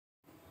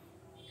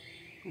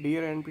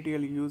Dear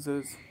NPTEL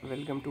users,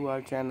 welcome to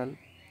our channel.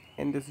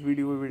 In this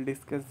video, we will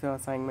discuss the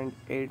assignment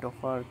 8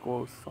 of our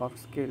course Soft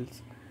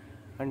Skills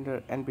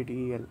under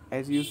NPTEL.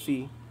 As you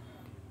see,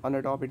 on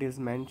the top it is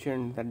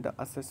mentioned that the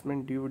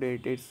assessment due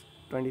date is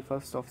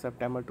 21st of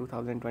September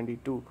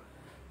 2022.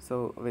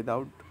 So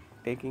without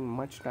taking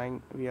much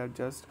time, we are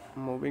just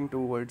moving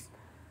towards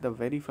the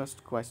very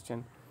first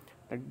question.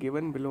 That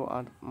given below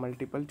are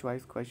multiple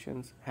choice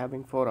questions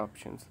having 4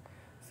 options.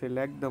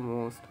 Select the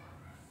most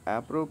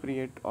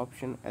appropriate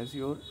option as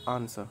your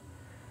answer.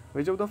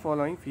 Which of the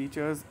following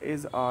features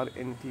is are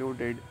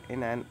included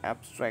in an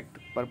abstract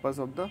purpose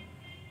of the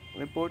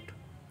report?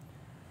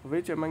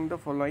 Which among the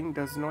following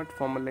does not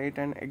formulate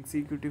an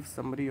executive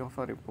summary of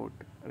a report?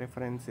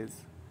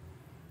 References.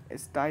 A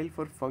style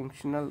for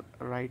functional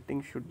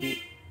writing should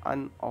be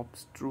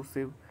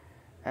unobtrusive,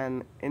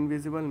 an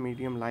invisible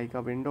medium like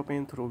a window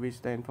pane through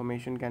which the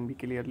information can be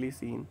clearly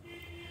seen.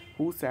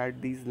 Who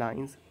said these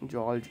lines?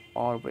 George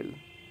Orwell.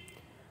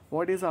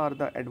 What is are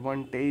the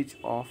advantage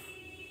of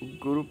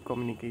group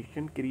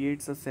communication?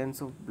 Creates a sense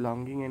of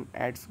belonging and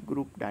adds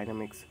group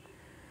dynamics.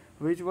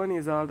 Which one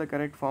is the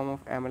correct form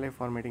of MLA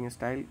formatting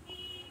style?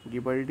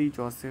 Gibaldi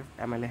Joseph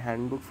MLA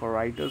Handbook for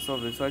Writers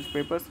of Research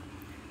Papers,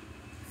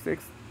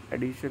 6th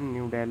edition,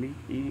 New Delhi,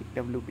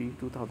 EWP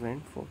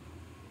 2004.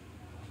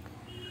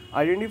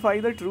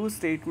 Identify the true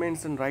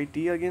statements and write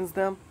T against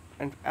them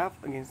and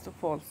F against the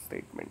false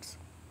statements.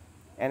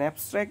 An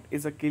abstract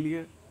is a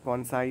clear,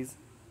 concise,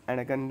 and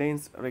a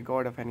condensed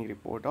record of any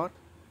report or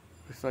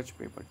research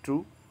paper.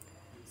 True.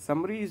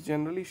 Summary is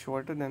generally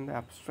shorter than the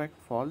abstract.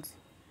 False.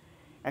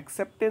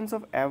 Acceptance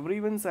of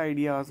everyone's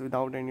ideas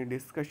without any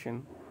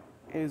discussion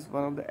is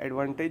one of the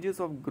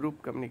advantages of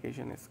group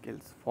communication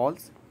skills.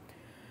 False.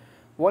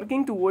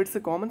 Working towards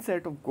a common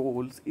set of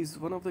goals is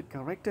one of the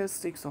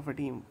characteristics of a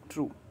team.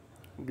 True.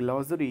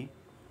 Glossary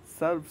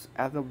serves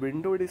as a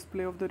window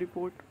display of the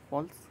report.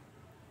 False.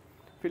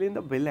 Fill in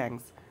the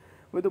blanks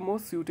with the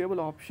most suitable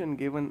option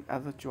given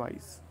as a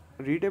choice.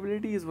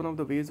 Readability is one of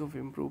the ways of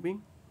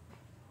improving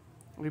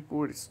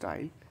report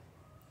style.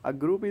 A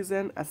group is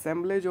an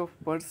assemblage of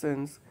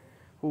persons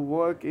who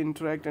work,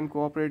 interact, and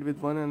cooperate with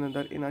one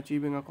another in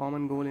achieving a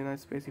common goal in a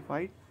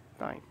specified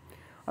time.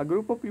 A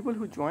group of people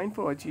who join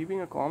for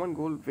achieving a common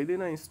goal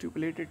within a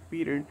stipulated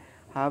period,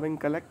 having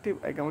collective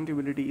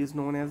accountability, is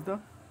known as the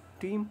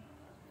team.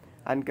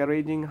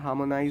 Encouraging,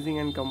 harmonizing,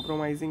 and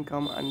compromising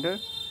come under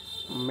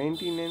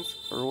maintenance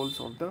roles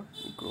of the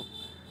group.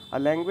 A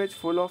language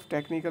full of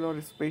technical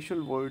or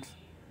special words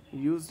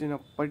used in a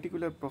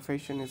particular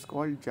profession is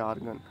called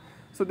jargon.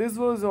 So this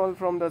was all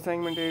from the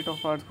assignment 8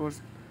 of our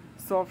course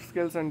Soft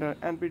Skills under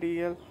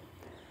NPTEL.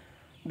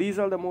 These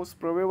are the most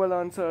probable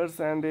answers,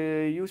 and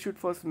you should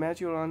first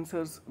match your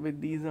answers with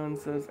these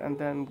answers and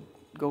then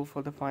go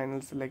for the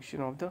final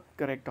selection of the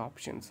correct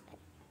options.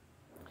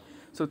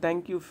 So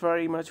thank you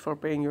very much for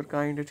paying your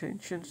kind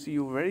attention. See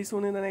you very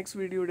soon in the next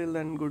video. Till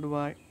then,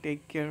 goodbye.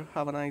 Take care.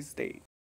 Have a nice day.